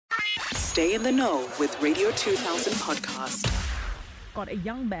Stay in the know with Radio 2000 podcast. Got a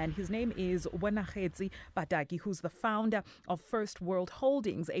young man. His name is Obonagetse Pataki, who's the founder of First World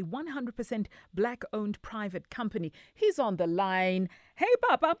Holdings, a 100% black-owned private company. He's on the line. Hey,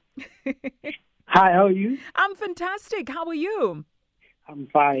 Papa. Hi, how are you? I'm fantastic. How are you? I'm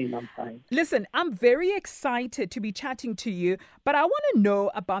fine. Listen, I'm very excited to be chatting to you, but I want to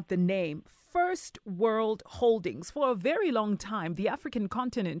know about the name First World Holdings. For a very long time, the African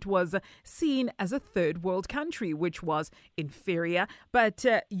continent was seen as a third world country, which was inferior. But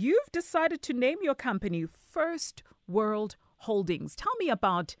you've decided to name your company First World Holdings. Tell me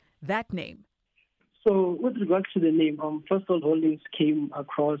about that name. So with regards to the name, First World Holdings came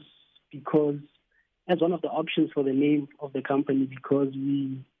across because as one of the options for the name of the company, because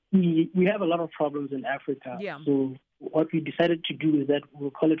we have a lot of problems in Africa. Yeah. So what we decided to do is that we'll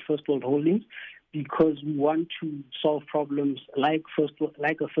call it First World Holdings because we want to solve problems like a first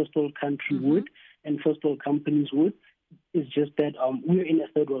world country would and first world companies would. It's just that we're in a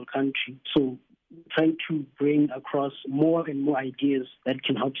third world country, so we're trying to bring across more and more ideas that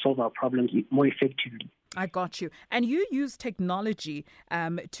can help solve our problems more effectively. I got you. And you use technology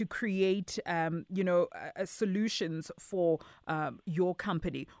to create, solutions for your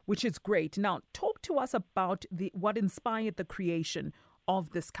company, which is great. Now, talk to us about what inspired the creation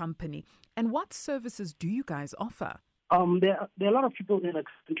of this company and what services do you guys offer? There are a lot of people in the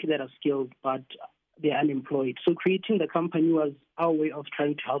country that are skilled, but they're unemployed. So creating the company was our way of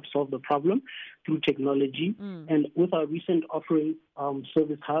trying to help solve the problem through technology. And with our recent offering,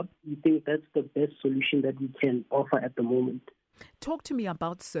 Service Hub, we think that's the best solution that we can offer at the moment. Talk to me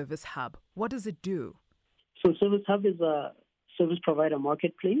about Service Hub. What does it do? So Service Hub is a service provider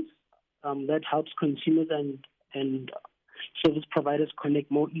marketplace that helps consumers and service providers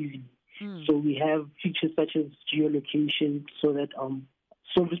connect more easily. So we have features such as geolocation so that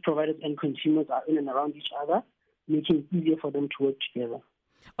service providers and consumers are in and around each other, making it easier for them to work together.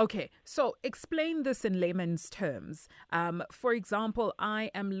 Okay, so explain this in layman's terms. For example,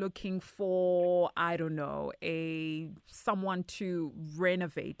 I am looking for, someone to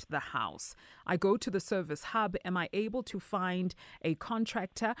renovate the house. I go to the Service Hub. Am I able to find a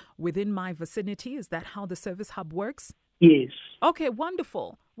contractor within my vicinity? Is that how the Service Hub works? Yes. Okay,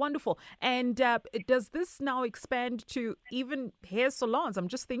 wonderful. And does this now expand to even hair salons? I'm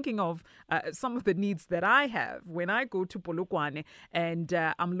just thinking of some of the needs that I have when I go to Polokwane and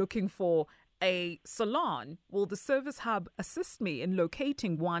I'm looking for a salon. Will the Service Hub assist me in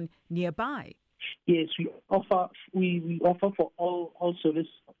locating one nearby? Yes, we offer for all service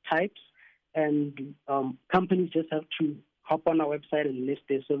types, and companies just have to hop on our website and list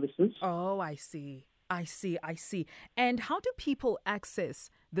their services. Oh, I see. And how do people access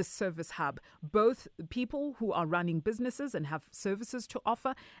the Service Hub? Both people who are running businesses and have services to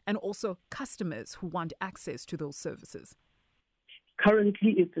offer, and also customers who want access to those services.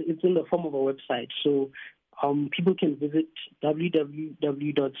 Currently, it's in the form of a website. So people can visit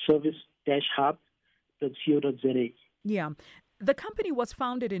www.service-hub.co.za. Yeah. The company was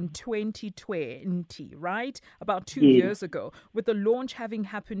founded in 2020, right? About 2 years ago, with the launch having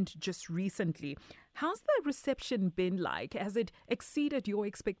happened just recently. How's the reception been like? Has it exceeded your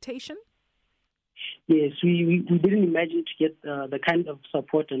expectation? Yes, we didn't imagine to get the kind of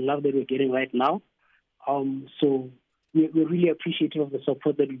support and love that we're getting right now. So we're really appreciative of the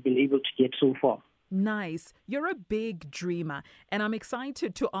support that we've been able to get so far. Nice. You're a big dreamer, and I'm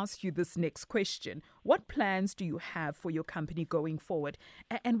excited to ask you this next question. What plans do you have for your company going forward,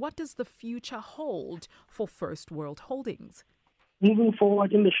 and what does the future hold for First World Holdings? Moving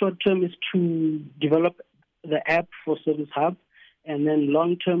forward in the short term is to develop the app for Service Hub, and then the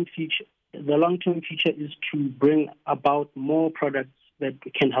long-term future is to bring about more products that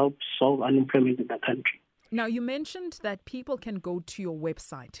can help solve unemployment in the country. Now, you mentioned that people can go to your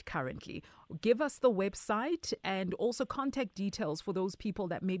website currently. Give us the website and also contact details for those people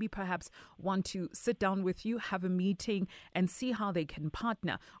that maybe perhaps want to sit down with you, have a meeting, and see how they can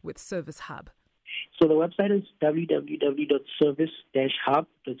partner with Service Hub. So the website is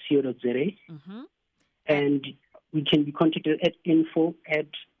www.service-hub.co.za. And we can be contacted at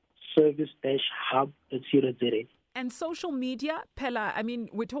info@service-hub.co.za. And social media, Pella,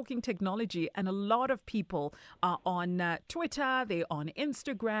 we're talking technology, and a lot of people are on Twitter, they're on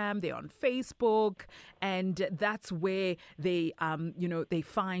Instagram, they're on Facebook, and that's where they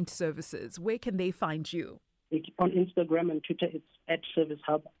find services. Where can they find you? On Instagram and Twitter, it's at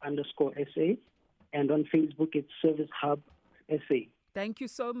 @servicehub_SA, and on Facebook, it's Service Hub SA. Thank you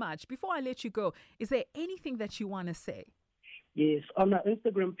so much. Before I let you go, is there anything that you want to say? Yes, on our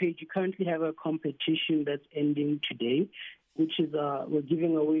Instagram page, you currently have a competition that's ending today, which is we're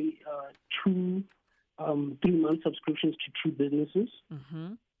giving away 2 3-month subscriptions to 2 businesses.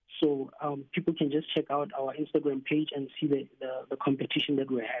 Mm-hmm. So people can just check out our Instagram page and see the competition that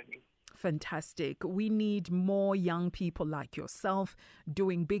we're having. Fantastic. We need more young people like yourself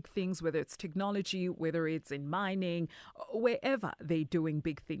doing big things, whether it's technology, whether it's in mining, wherever they're doing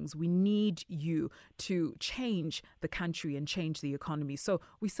big things. We need you to change the country and change the economy. So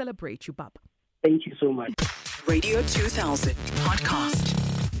we celebrate you, Bab. Thank you so much. Radio 2000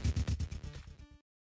 podcast.